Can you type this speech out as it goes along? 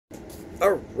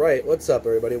Alright, what's up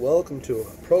everybody? Welcome to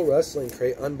Pro Wrestling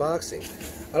Crate Unboxing.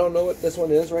 I don't know what this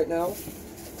one is right now,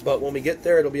 but when we get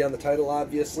there it'll be on the title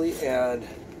obviously, and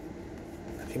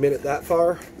if you made it that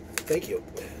far, thank you.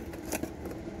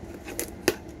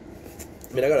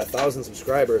 I mean, I got 1,000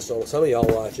 subscribers, so some of y'all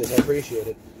watch it. I appreciate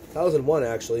it. 1,001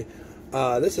 actually.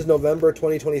 This is November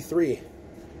 2023.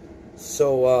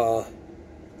 So,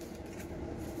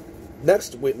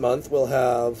 next month we'll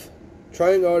have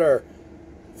trying out our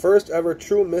first ever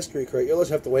true mystery crate. You'll just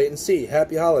have to wait and see.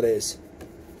 Happy holidays.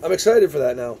 I'm excited for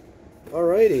that now.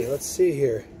 Alrighty, let's see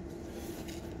here.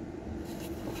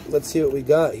 Let's see what we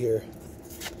got here.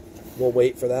 We'll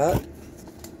wait for that.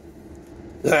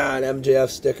 An MJF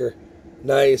sticker.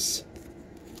 Nice.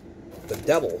 The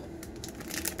devil.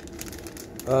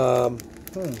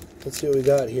 Let's see what we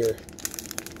got here.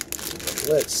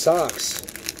 Lit socks.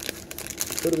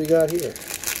 What do we got here?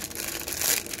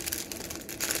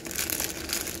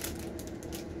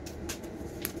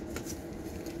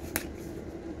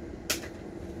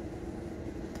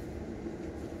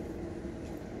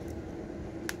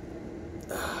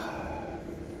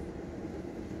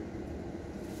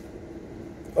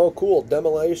 Oh, cool.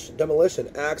 Demolition,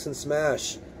 Axe and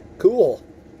Smash. Cool.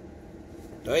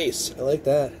 Nice. I like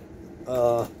that.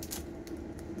 Oh,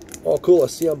 cool. A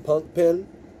CM Punk pin.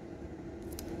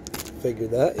 Figured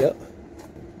that, yep.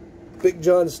 Big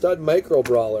John Studd Micro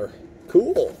Brawler.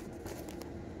 Cool.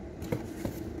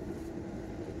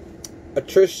 A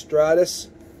Trish Stratus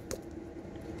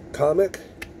comic.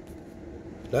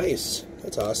 Nice.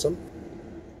 That's awesome.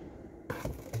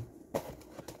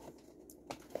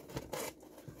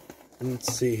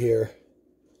 Let's see here.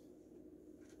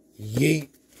 Yeet.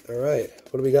 Alright.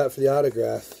 What do we got for the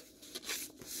autograph?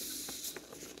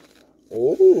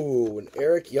 Oh, an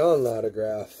Eric Young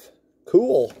autograph.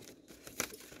 Cool.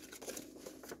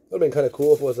 Would have been kind of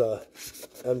cool if it was a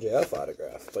MJF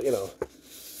autograph. But, you know,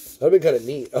 that would have been kind of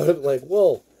neat. I would have been like,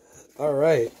 whoa.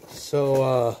 Alright.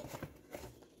 So,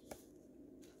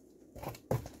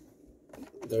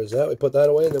 there's that. We put that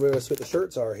away, and then we're going to see what the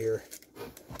shirts are here.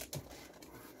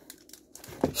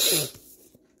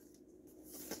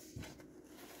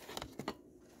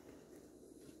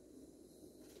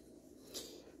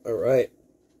 All right.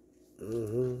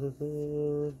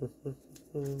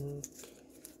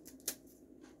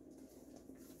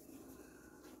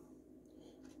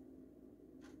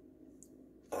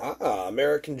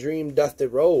 American Dream Dusty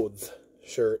Rhodes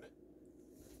shirt.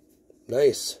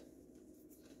 Nice.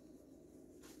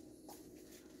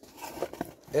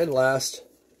 And last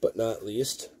but not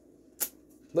least,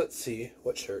 let's see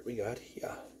what shirt we got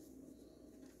here.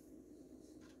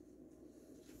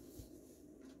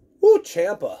 Ooh,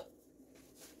 Ciampa.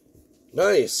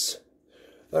 Nice.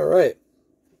 Alright.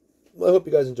 Well, I hope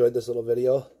you guys enjoyed this little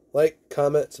video. Like,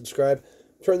 comment, subscribe,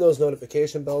 turn those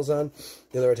notification bells on.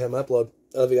 The other time I upload.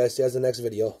 I love you guys. See you guys in the next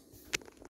video.